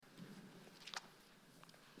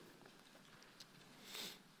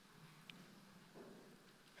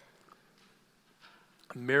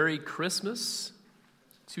Merry Christmas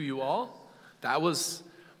to you all. That was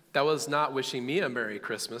not wishing me a Merry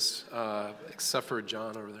Christmas, except for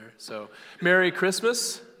John over there. So, Merry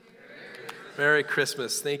Christmas. Merry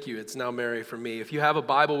Christmas. Thank you. It's now merry for me. If you have a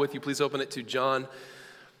Bible with you, please open it to John.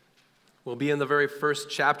 We'll be in the very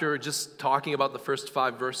first chapter, just talking about the first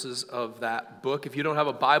 5 verses of that book. If you don't have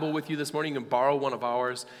a Bible with you this morning, you can borrow one of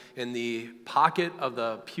ours. In the pocket of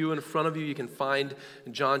the pew in front of you, you can find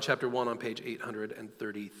John chapter 1 on page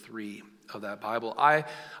 833 of that Bible. I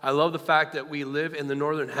love the fact that we live in the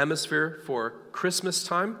northern hemisphere for Christmas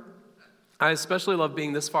time. I especially love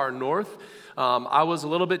being this far north. I was a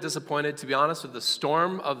little bit disappointed, to be honest, with the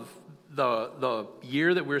storm of the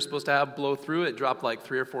year that we were supposed to have blow through. It dropped like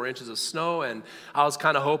 3 or 4 inches of snow, and I was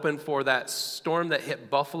kind of hoping for that storm that hit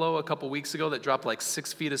Buffalo a couple weeks ago that dropped like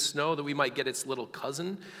 6 feet of snow, that we might get its little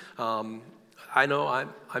cousin. I know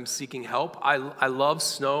I'm seeking help. I love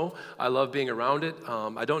snow. I love being around it.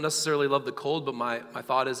 I don't necessarily love the cold, but my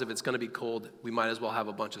thought is if it's going to be cold, we might as well have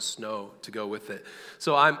a bunch of snow to go with it.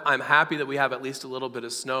 So I'm happy that we have at least a little bit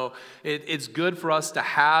of snow. It's good for us to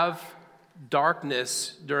have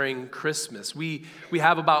darkness during Christmas. We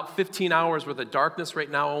have about 15 hours worth of darkness right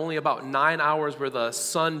now, only about 9 hours where the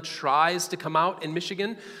sun tries to come out in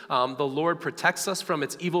Michigan. The Lord protects us from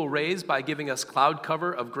its evil rays by giving us cloud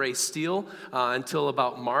cover of gray steel until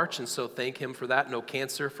about March, and so thank Him for that. No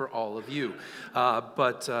cancer for all of you.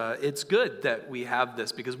 But it's good that we have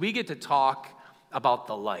this because we get to talk about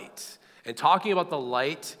the light. And talking about the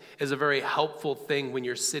light is a very helpful thing when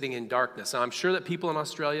you're sitting in darkness. Now, I'm sure that people in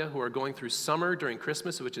Australia who are going through summer during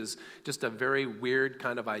Christmas, which is just a very weird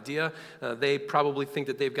kind of idea, they probably think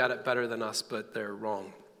that they've got it better than us, but they're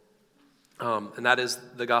wrong. And that is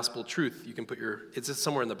the gospel truth. You can it's just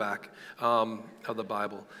somewhere in the back of the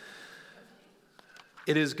Bible.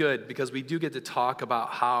 It is good because we do get to talk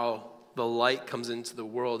about how the light comes into the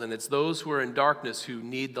world, and it's those who are in darkness who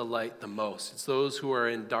need the light the most. It's those who are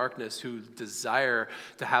in darkness who desire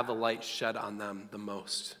to have the light shed on them the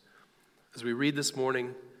most. As we read this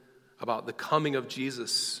morning about the coming of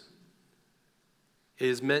Jesus, it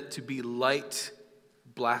is meant to be light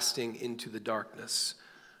blasting into the darkness,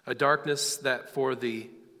 a darkness that for the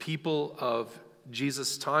people of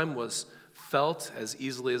Jesus' time was felt as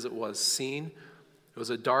easily as it was seen. It was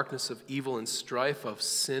a darkness of evil and strife, of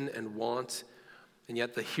sin and want, and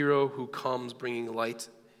yet the hero who comes bringing light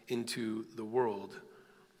into the world.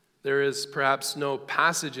 There is perhaps no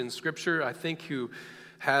passage in Scripture, I think, who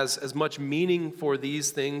has as much meaning for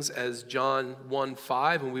these things as John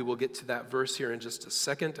 1:5, and we will get to that verse here in just a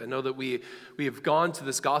second. I know that we have gone to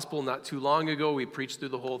this gospel not too long ago. We preached through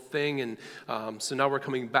the whole thing, and so now we're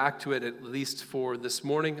coming back to it, at least for this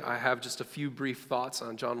morning. I have just a few brief thoughts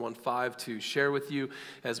on John 1:5 to share with you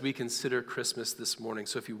as we consider Christmas this morning.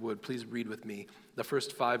 So if you would, please read with me the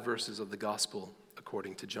first 5 verses of the gospel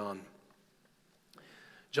according to John.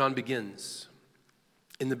 John begins,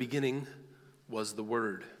 "In the beginning was the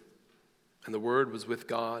Word, and the Word was with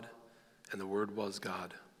God, and the Word was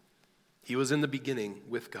God. He was in the beginning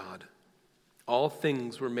with God. All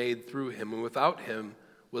things were made through Him, and without Him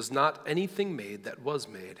was not anything made that was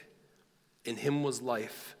made. In Him was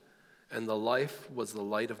life, and the life was the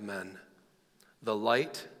light of men. The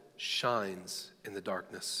light shines in the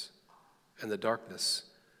darkness, and the darkness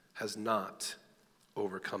has not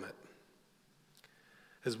overcome it."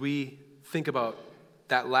 As we think about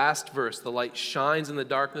that last verse, the light shines in the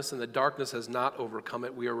darkness, and the darkness has not overcome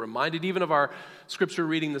it, we are reminded even of our scripture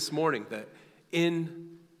reading this morning that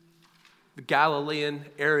in the Galilean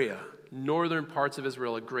area, northern parts of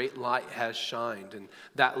Israel, a great light has shined. And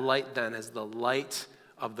that light then is the light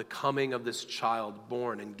of the coming of this child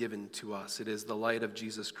born and given to us. It is the light of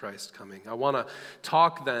Jesus Christ coming. I want to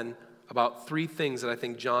talk then about 3 things that I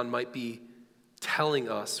think John might be telling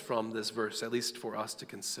us from this verse, at least for us to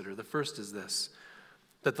consider. The first is this,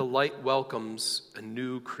 that the light welcomes a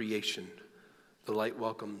new creation. The light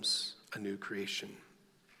welcomes a new creation.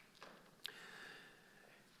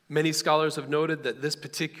 Many scholars have noted that this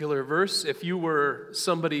particular verse, if you were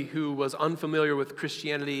somebody who was unfamiliar with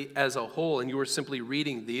Christianity as a whole and you were simply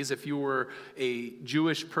reading these, if you were a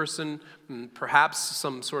Jewish person, perhaps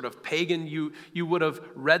some sort of pagan, you would have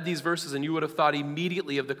read these verses and you would have thought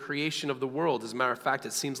immediately of the creation of the world. As a matter of fact,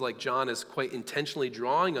 it seems like John is quite intentionally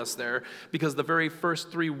drawing us there because the very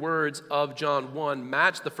first 3 words of John 1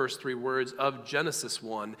 match the first 3 words of Genesis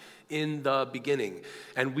 1, in the beginning.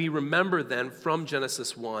 And we remember then from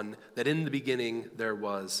Genesis 1 that in the beginning there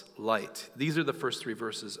was light. These are the first 3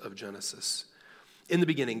 verses of Genesis. In the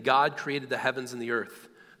beginning, God created the heavens and the earth.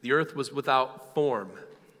 The earth was without form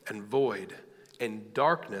and void, and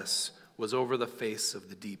darkness was over the face of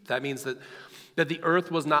the deep. That means that the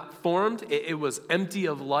earth was not formed, it was empty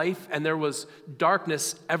of life, and there was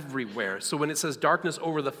darkness everywhere. So when it says darkness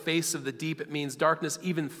over the face of the deep, it means darkness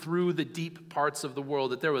even through the deep parts of the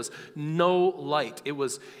world, that there was no light. It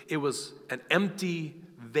was an empty,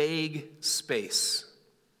 vague space,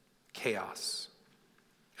 chaos.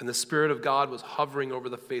 And the Spirit of God was hovering over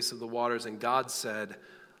the face of the waters, and God said,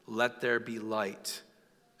 "Let there be light,"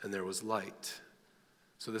 and there was light.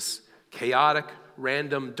 So this chaotic,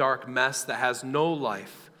 random, dark mess that has no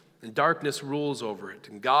life, and darkness rules over it.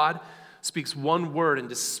 And God speaks one word and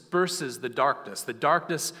disperses the darkness. The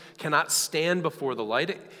darkness cannot stand before the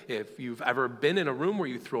light. If you've ever been in a room where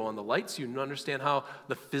you throw on the lights, you understand how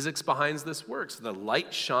the physics behind this works. The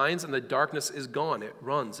light shines and the darkness is gone. It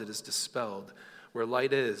runs, it is dispelled. Where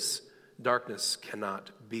light is, darkness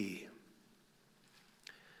cannot be.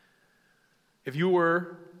 If you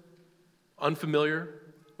were unfamiliar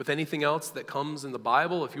with anything else that comes in the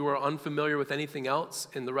Bible, if you are unfamiliar with anything else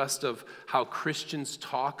in the rest of how Christians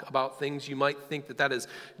talk about things, you might think that that is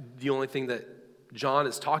the only thing that John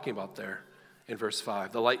is talking about there in verse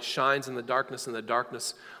 5. The light shines in the darkness, and the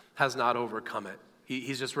darkness has not overcome it.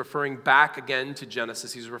 He's just referring back again to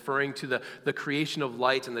Genesis. He's referring to the creation of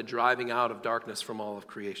light and the driving out of darkness from all of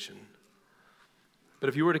creation. But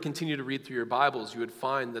if you were to continue to read through your Bibles, you would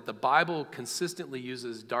find that the Bible consistently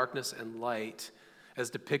uses darkness and light as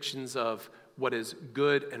depictions of what is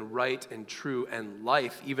good and right and true and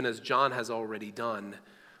life, even as John has already done,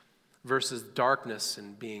 versus darkness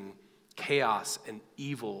and being chaos and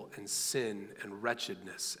evil and sin and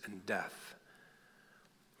wretchedness and death.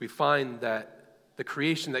 We find that the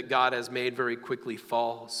creation that God has made very quickly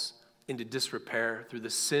falls into disrepair through the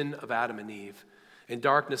sin of Adam and Eve, and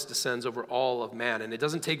darkness descends over all of man. And it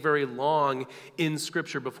doesn't take very long in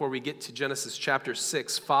Scripture before we get to Genesis chapter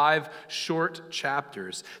 6, 5 short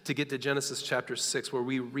chapters to get to Genesis chapter 6, where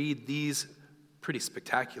we read these pretty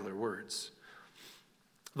spectacular words.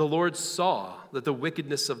 The Lord saw that the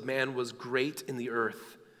wickedness of man was great in the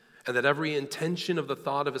earth, and that every intention of the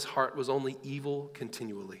thought of his heart was only evil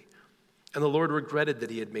continually. And the Lord regretted that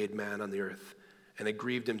he had made man on the earth, and it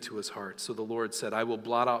grieved him to his heart. So the Lord said, "I will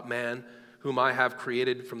blot out man, whom I have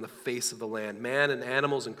created from the face of the land, man and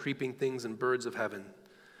animals and creeping things and birds of heaven,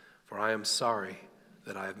 for I am sorry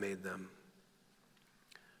that I have made them."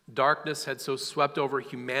 Darkness had so swept over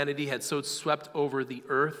humanity, had so swept over the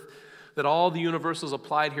earth, that all the universals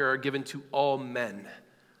applied here are given to all men.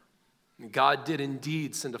 God did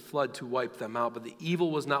indeed send a flood to wipe them out, but the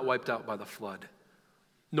evil was not wiped out by the flood.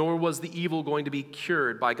 Nor was the evil going to be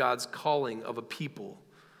cured by God's calling of a people.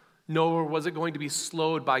 Nor was it going to be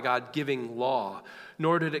slowed by God giving law.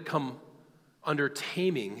 Nor did it come under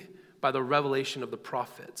taming by the revelation of the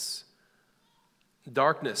prophets.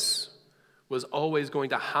 Darkness was always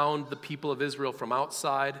going to hound the people of Israel from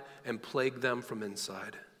outside and plague them from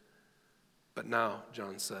inside. But now,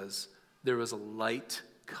 John says, there was a light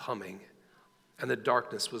coming, and the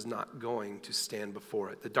darkness was not going to stand before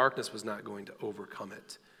it. The darkness was not going to overcome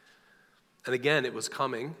it. And again, it was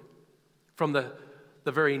coming from the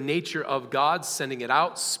very nature of God sending it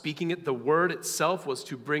out, speaking it. The word itself was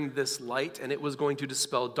to bring this light, and it was going to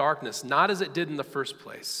dispel darkness, not as it did in the first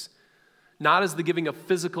place, not as the giving of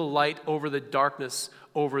physical light over the darkness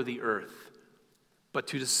over the earth, but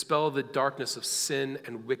to dispel the darkness of sin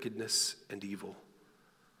and wickedness and evil.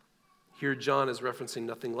 Here John is referencing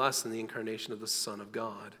nothing less than the incarnation of the Son of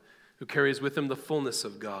God, who carries with him the fullness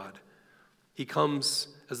of God. He comes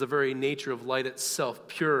as the very nature of light itself,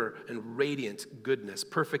 pure and radiant goodness,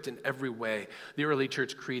 perfect in every way. The early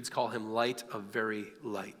church creeds call him light of very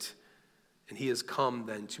light. And he has come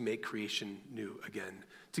then to make creation new again,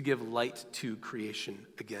 to give light to creation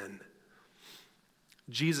again.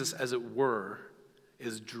 Jesus, as it were,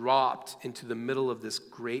 is dropped into the middle of this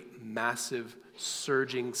great, massive,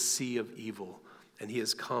 surging sea of evil, and he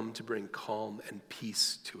has come to bring calm and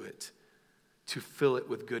peace to it, to fill it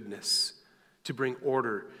with goodness, to bring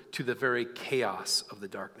order to the very chaos of the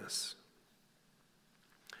darkness.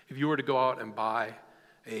 If you were to go out and buy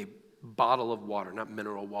a bottle of water, not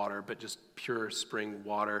mineral water, but just pure spring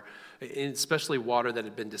water, especially water that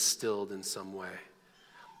had been distilled in some way,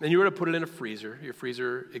 and you were to put it in a freezer. Your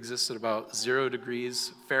freezer exists at about 0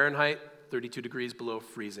 degrees Fahrenheit, 32 degrees below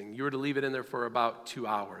freezing. You were to leave it in there for about 2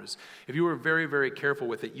 hours. If you were very, very careful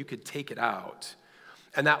with it, you could take it out.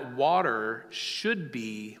 And that water should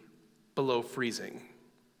be below freezing.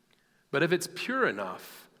 But if it's pure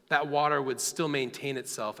enough, that water would still maintain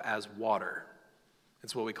itself as water.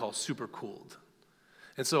 It's what we call supercooled.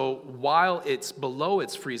 And so while it's below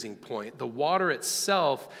its freezing point, the water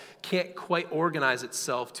itself can't quite organize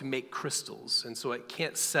itself to make crystals, and so it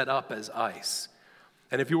can't set up as ice.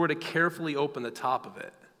 And if you were to carefully open the top of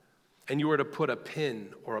it, and you were to put a pin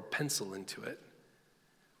or a pencil into it,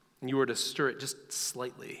 and you were to stir it just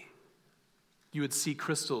slightly, you would see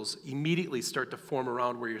crystals immediately start to form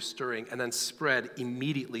around where you're stirring and then spread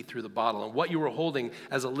immediately through the bottle. And what you were holding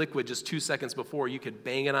as a liquid just 2 seconds before, you could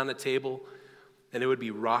bang it on a table and it would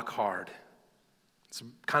be rock hard. It's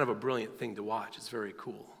kind of a brilliant thing to watch. It's very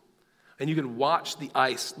cool. And you can watch the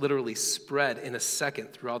ice literally spread in a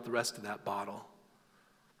second throughout the rest of that bottle.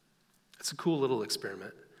 It's a cool little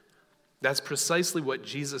experiment. That's precisely what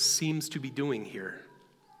Jesus seems to be doing here.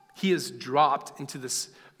 He is dropped into this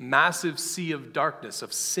massive sea of darkness,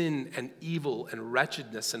 of sin and evil and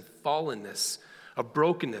wretchedness and fallenness, of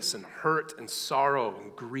brokenness and hurt and sorrow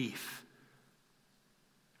and grief.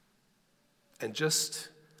 And just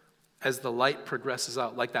as the light progresses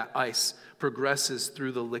out, like that ice progresses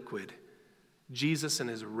through the liquid, Jesus in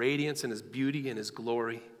his radiance and his beauty and his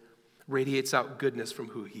glory radiates out goodness from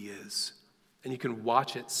who he is. And you can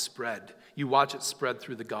watch it spread. You watch it spread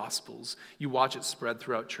through the Gospels. You watch it spread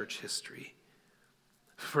throughout church history.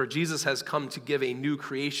 For Jesus has come to give a new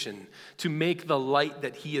creation, to make the light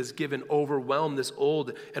that he has given overwhelm this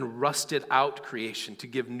old and rusted out creation, to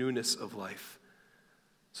give newness of life.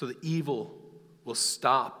 So the evil will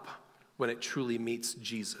stop when it truly meets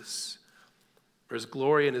Jesus. For his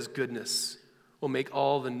glory and his goodness will make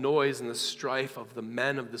all the noise and the strife of the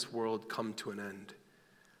men of this world come to an end.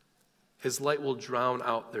 His light will drown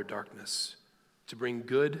out their darkness, to bring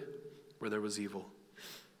good where there was evil,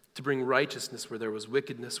 to bring righteousness where there was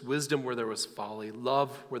wickedness, wisdom where there was folly,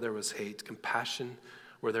 love where there was hate, compassion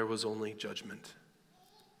where there was only judgment.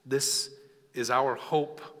 This is our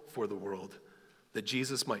hope for the world, that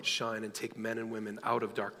Jesus might shine and take men and women out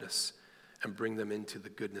of darkness and bring them into the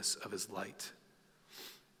goodness of his light.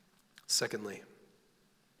 Secondly,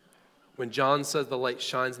 when John says the light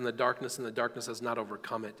shines in the darkness and the darkness has not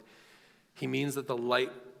overcome it, he means that the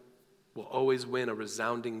light will always win a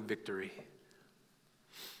resounding victory.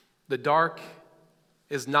 The dark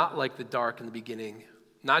is not like the dark in the beginning,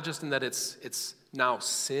 not just in that it's now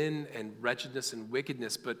sin and wretchedness and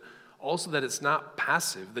wickedness, but also that it's not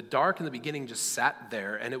passive. The dark in the beginning just sat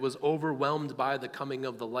there and it was overwhelmed by the coming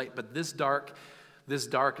of the light. But this dark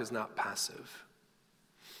is not passive.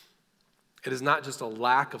 It is not just a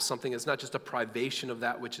lack of something. It's not just a privation of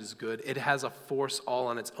that which is good. It has a force all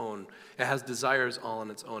on its own. It has desires all on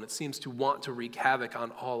its own. It seems to want to wreak havoc on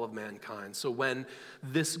all of mankind. So when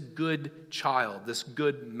this good child, this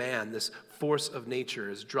good man, this force of nature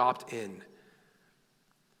is dropped in,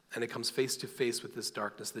 and it comes face to face with this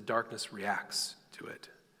darkness, the darkness reacts to it.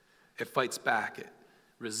 It fights back. It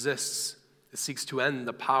resists. It seeks to end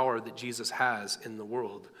the power that Jesus has in the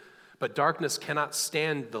world. But darkness cannot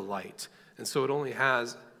stand the light. And so it only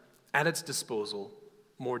has at its disposal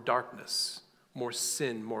more darkness, more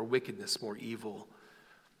sin, more wickedness, more evil.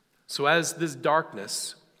 So as this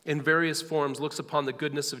darkness in various forms looks upon the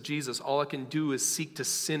goodness of Jesus, all it can do is seek to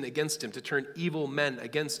sin against him, to turn evil men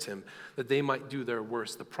against him, that they might do their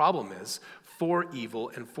worst. The problem is, for evil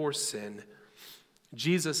and for sin,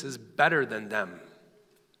 Jesus is better than them.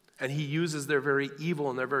 And he uses their very evil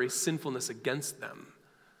and their very sinfulness against them.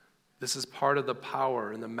 This is part of the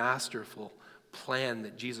power and the masterful plan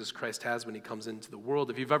that Jesus Christ has when he comes into the world.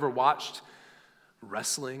 If you've ever watched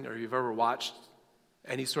wrestling or you've ever watched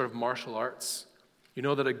any sort of martial arts, you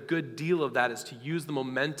know that a good deal of that is to use the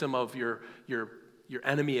momentum of your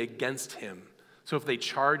enemy against him. So if they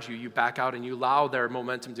charge you, you back out and you allow their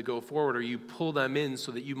momentum to go forward, or you pull them in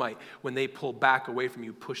so that you might, when they pull back away from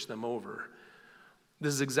you, push them over.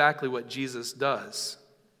 This is exactly what Jesus does.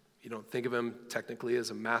 You don't think of him technically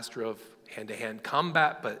as a master of hand-to-hand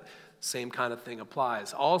combat, but same kind of thing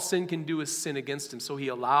applies. All sin can do is sin against him, so he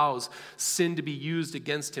allows sin to be used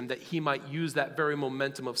against him that he might use that very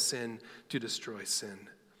momentum of sin to destroy sin.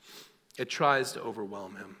 It tries to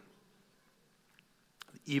overwhelm him.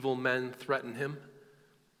 The evil men threaten him.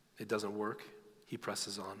 It doesn't work. He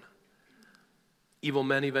presses on. Evil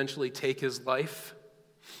men eventually take his life.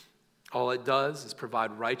 All it does is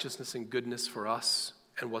provide righteousness and goodness for us.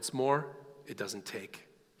 And what's more, it doesn't take.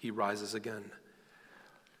 He rises again.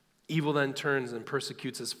 Evil then turns and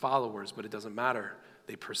persecutes his followers, but it doesn't matter.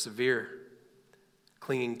 They persevere,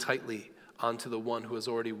 clinging tightly onto the one who has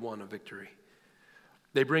already won a victory.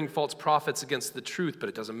 They bring false prophets against the truth, but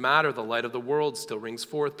it doesn't matter. The light of the world still rings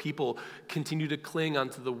forth. People continue to cling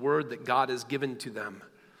onto the word that God has given to them.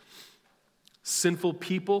 Sinful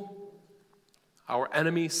people, our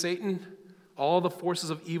enemy Satan, All the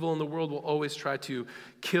forces of evil in the world will always try to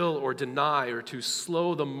kill or deny or to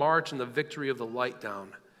slow the march and the victory of the light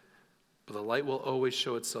down. But the light will always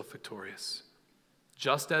show itself victorious.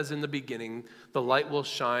 Just as in the beginning, the light will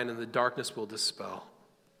shine and the darkness will dispel.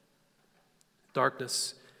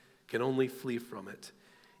 Darkness can only flee from it.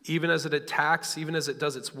 Even as it attacks, even as it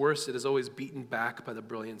does its worst, it is always beaten back by the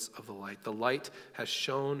brilliance of the light. The light has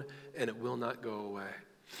shone and it will not go away.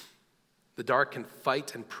 The dark can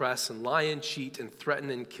fight and press and lie and cheat and threaten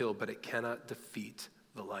and kill, but it cannot defeat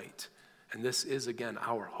the light. And this is, again,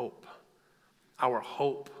 our hope. Our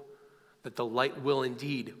hope that the light will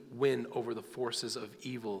indeed win over the forces of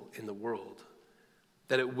evil in the world.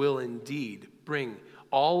 That it will indeed bring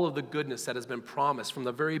all of the goodness that has been promised from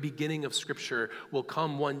the very beginning of Scripture will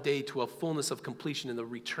come one day to a fullness of completion in the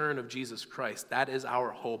return of Jesus Christ. That is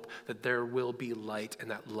our hope, that there will be light,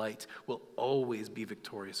 and that light will always be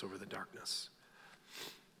victorious over the darkness.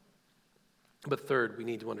 But third, we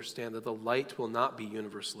need to understand that the light will not be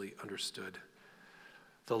universally understood.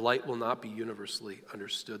 The light will not be universally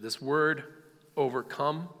understood. This word,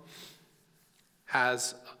 overcome,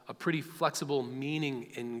 has a pretty flexible meaning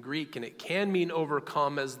in Greek, and it can mean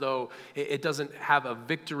overcome as though it doesn't have a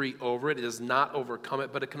victory over it. It does not overcome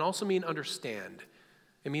it, but it can also mean understand.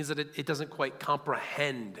 It means that it doesn't quite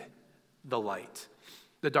comprehend the light.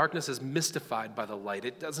 The darkness is mystified by the light.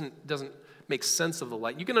 It doesn't make sense of the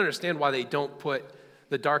light. You can understand why they don't put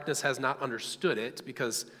the darkness has not understood it,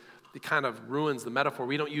 because it kind of ruins the metaphor.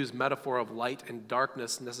 We don't use metaphor of light and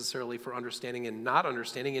darkness necessarily for understanding and not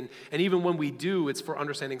understanding. And even when we do, it's for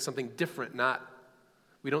understanding something different,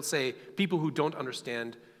 we don't say people who don't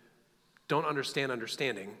understand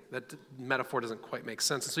understanding. That metaphor doesn't quite make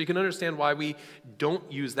sense. And so you can understand why we don't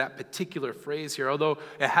use that particular phrase here, although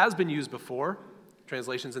it has been used before.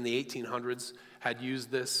 Translations in the 1800s had used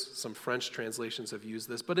this. Some French translations have used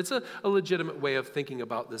this. But it's a legitimate way of thinking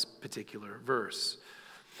about this particular verse.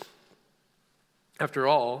 After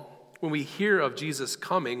all, when we hear of Jesus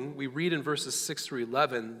coming, we read in verses 6 through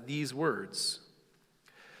 11 these words.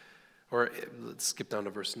 Or let's skip down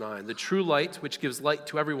to verse 9. The true light, which gives light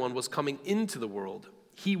to everyone, was coming into the world.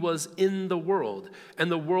 He was in the world,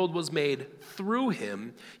 and the world was made through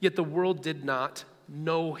him, yet the world did not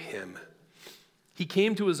know him. He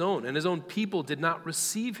came to his own, and his own people did not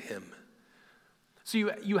receive him. So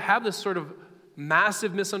you have this sort of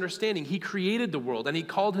massive misunderstanding. He created the world, and he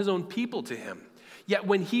called his own people to him. Yet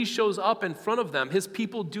when he shows up in front of them, his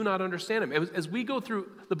people do not understand him. As we go through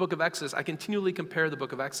the book of Exodus, I continually compare the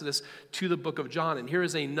book of Exodus to the book of John. And here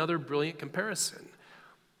is another brilliant comparison.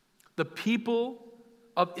 The people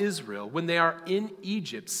of Israel, when they are in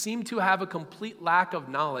Egypt, seem to have a complete lack of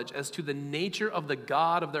knowledge as to the nature of the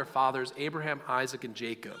God of their fathers, Abraham, Isaac, and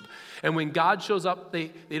Jacob. And when God shows up,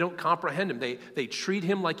 they don't comprehend him. They treat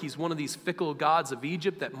him like he's one of these fickle gods of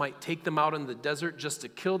Egypt that might take them out in the desert just to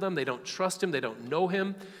kill them. They don't trust him. They don't know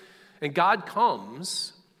him. And God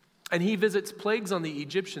comes and he visits plagues on the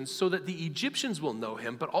Egyptians so that the Egyptians will know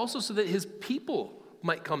him, but also so that his people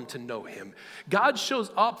might come to know him. God shows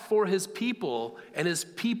up for his people, and his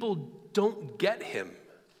people don't get him.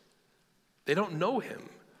 They don't know him.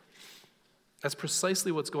 That's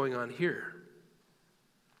precisely what's going on here.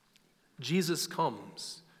 Jesus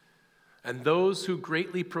comes, and those who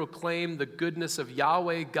greatly proclaim the goodness of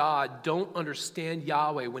Yahweh God don't understand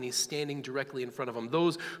Yahweh when he's standing directly in front of them.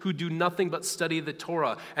 Those who do nothing but study the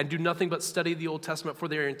Torah and do nothing but study the Old Testament for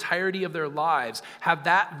their entirety of their lives have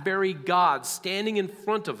that very God standing in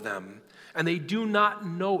front of them, and they do not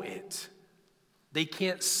know it. They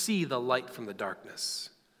can't see the light from the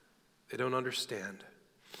darkness. They don't understand.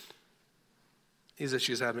 These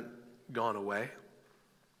issues haven't gone away.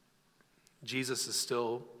 Jesus is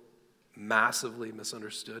still massively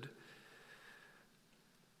misunderstood.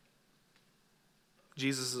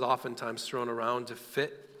 Jesus is oftentimes thrown around to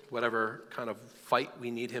fit whatever kind of fight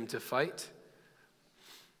we need him to fight,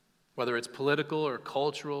 whether it's political or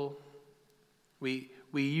cultural. We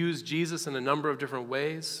use Jesus in a number of different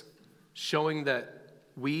ways, showing that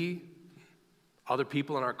we, other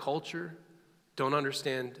people in our culture, don't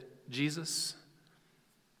understand Jesus.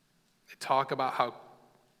 They talk about how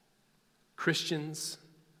Christians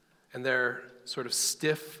and their sort of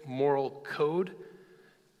stiff moral code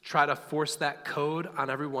try to force that code on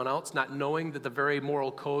everyone else, not knowing that the very moral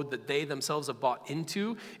code that they themselves have bought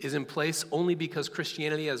into is in place only because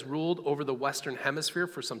Christianity has ruled over the Western Hemisphere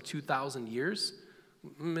for some 2,000 years,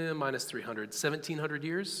 minus 300, 1,700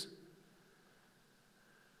 years.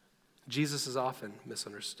 Jesus is often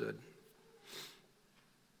misunderstood.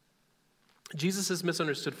 Jesus is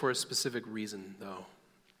misunderstood for a specific reason, though.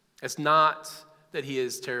 It's not that he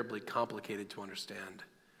is terribly complicated to understand.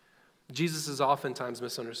 Jesus is oftentimes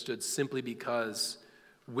misunderstood simply because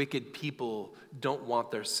wicked people don't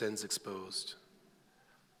want their sins exposed.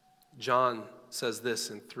 John says this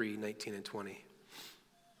in 3:19 and 20.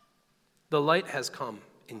 The light has come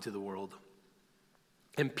into the world,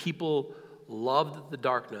 and people loved the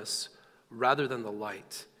darkness rather than the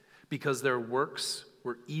light, because their works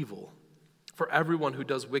were evil. For everyone who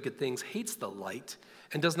does wicked things hates the light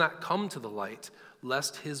and does not come to the light,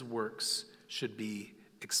 lest his works should be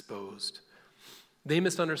exposed. They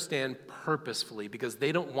misunderstand purposefully because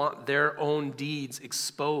they don't want their own deeds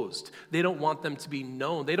exposed. They don't want them to be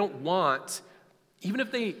known. They don't want, even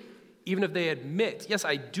if they admit, yes,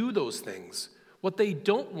 I do those things, what they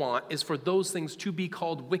don't want is for those things to be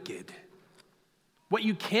called wicked. What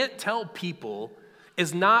you can't tell people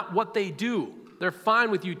is not what they do. They're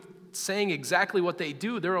fine with you saying exactly what they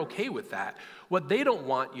do. They're okay with that. What they don't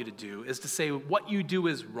want you to do is to say what you do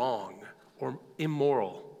is wrong or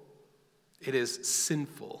immoral. It is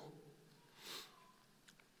sinful.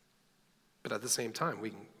 But at the same time,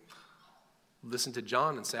 we can listen to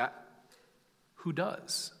John and say, who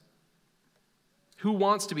does? Who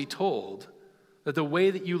wants to be told that the way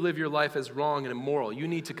that you live your life is wrong and immoral? You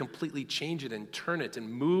need to completely change it and turn it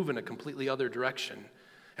and move in a completely other direction.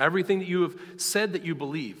 Everything that you have said that you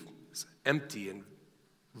believe is empty and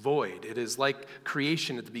void. It is like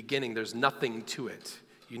creation at the beginning. There's nothing to it.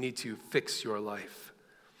 You need to fix your life.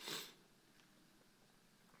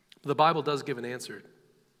 The Bible does give an answer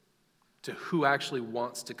to who actually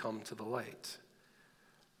wants to come to the light.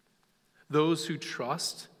 Those who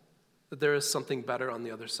trust that there is something better on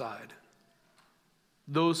the other side.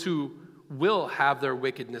 Those who will have their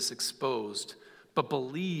wickedness exposed, but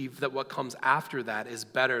believe that what comes after that is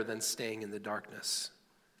better than staying in the darkness.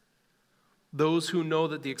 Those who know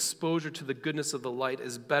that the exposure to the goodness of the light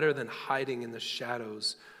is better than hiding in the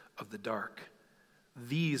shadows of the dark.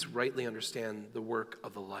 These rightly understand the work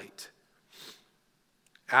of the light.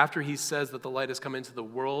 After he says that the light has come into the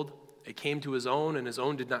world, it came to his own, and his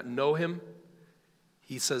own did not know him.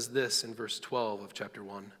 He says this in verse 12 of chapter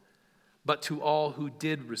 1. But to all who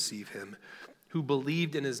did receive him, who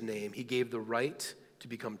believed in his name, he gave the right to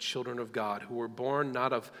become children of God, who were born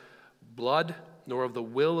not of blood, nor of the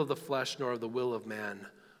will of the flesh, nor of the will of man,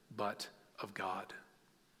 but of God.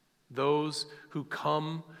 Those who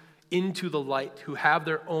come into the light, who have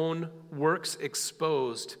their own works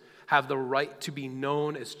exposed, have the right to be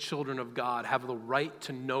known as children of God, have the right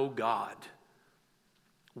to know God.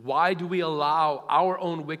 Why do we allow our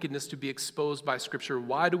own wickedness to be exposed by Scripture?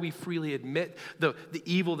 Why do we freely admit the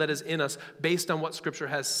evil that is in us based on what Scripture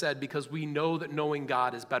has said? Because we know that knowing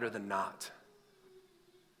God is better than not.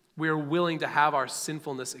 We are willing to have our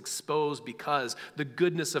sinfulness exposed because the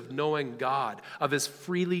goodness of knowing God, of his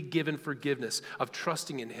freely given forgiveness, of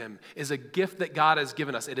trusting in him, is a gift that God has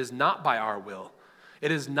given us. It is not by our will.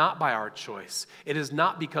 It is not by our choice. It is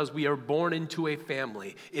not because we are born into a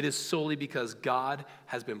family. It is solely because God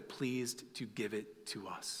has been pleased to give it to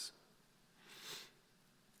us.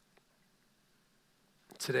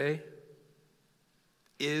 Today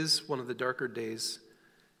is one of the darker days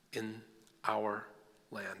in our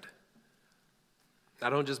land. I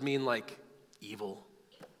don't just mean like evil.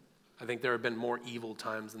 I think there have been more evil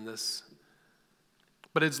times than this.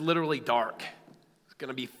 But it's literally dark. It's going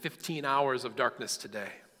to be 15 hours of darkness today.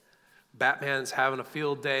 Batman's having a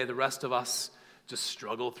field day. The rest of us just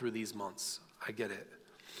struggle through these months. I get it.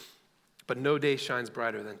 But no day shines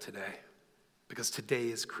brighter than today, because today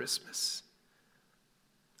is Christmas.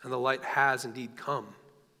 And the light has indeed come.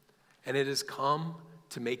 And it has come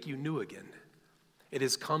to make you new again. It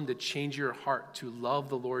has come to change your heart to love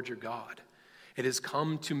the Lord your God. It has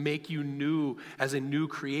come to make you new as a new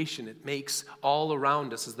creation. It makes all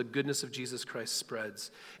around us as the goodness of Jesus Christ spreads.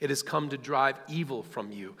 It has come to drive evil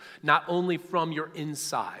from you, not only from your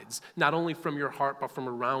insides, not only from your heart, but from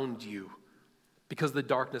around you, because the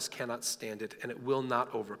darkness cannot stand it and it will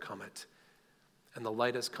not overcome it. And the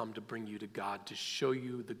light has come to bring you to God, to show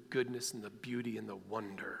you the goodness and the beauty and the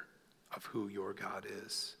wonder of who your God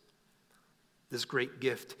is. This great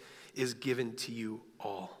gift is given to you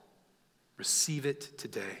all. Receive it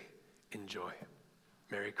today. Enjoy.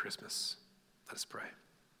 Merry Christmas. Let us pray.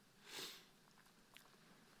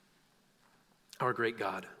 Our great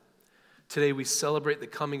God, today we celebrate the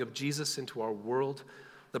coming of Jesus into our world,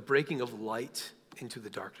 the breaking of light into the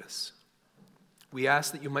darkness. We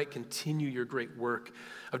ask that you might continue your great work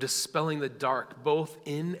of dispelling the dark both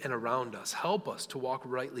in and around us. Help us to walk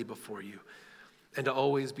rightly before you and to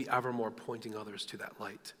always be evermore pointing others to that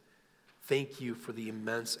light. Thank you for the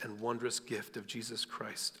immense and wondrous gift of Jesus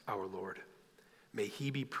Christ, our Lord. May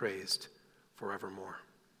he be praised forevermore.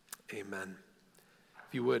 Amen.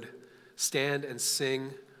 If you would, stand and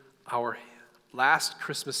sing our last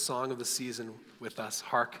Christmas song of the season with us.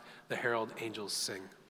 Hark the herald angels sing.